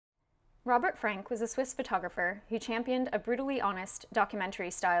Robert Frank was a Swiss photographer who championed a brutally honest documentary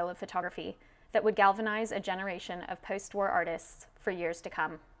style of photography that would galvanize a generation of post-war artists for years to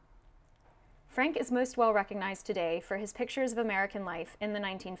come. Frank is most well recognized today for his pictures of American life in the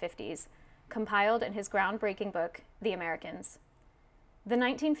 1950s, compiled in his groundbreaking book, The Americans. The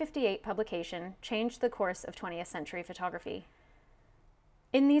 1958 publication changed the course of 20th century photography.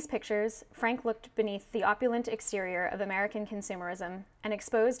 In these pictures, Frank looked beneath the opulent exterior of American consumerism and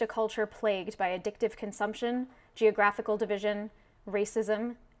exposed a culture plagued by addictive consumption, geographical division,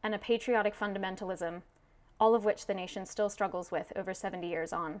 racism, and a patriotic fundamentalism, all of which the nation still struggles with over 70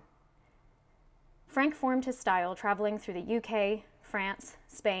 years on. Frank formed his style traveling through the UK, France,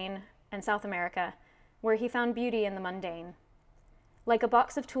 Spain, and South America, where he found beauty in the mundane. Like a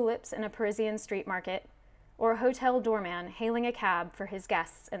box of tulips in a Parisian street market, or a hotel doorman hailing a cab for his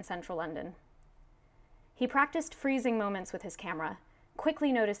guests in central London. He practiced freezing moments with his camera,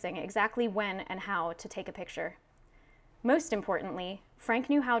 quickly noticing exactly when and how to take a picture. Most importantly, Frank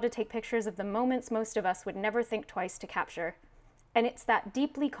knew how to take pictures of the moments most of us would never think twice to capture, and it's that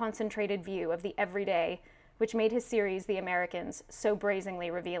deeply concentrated view of the everyday which made his series, The Americans, so brazenly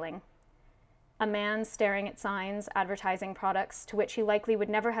revealing. A man staring at signs advertising products to which he likely would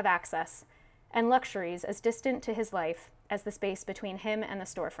never have access, and luxuries as distant to his life as the space between him and the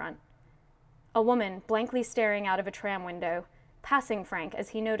storefront. A woman blankly staring out of a tram window, passing Frank as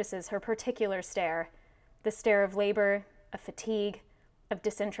he notices her particular stare, the stare of labor, of fatigue, of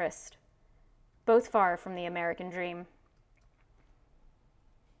disinterest, both far from the American dream.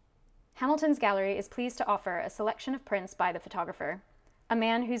 Hamilton's gallery is pleased to offer a selection of prints by the photographer, a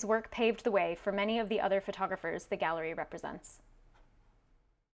man whose work paved the way for many of the other photographers the gallery represents.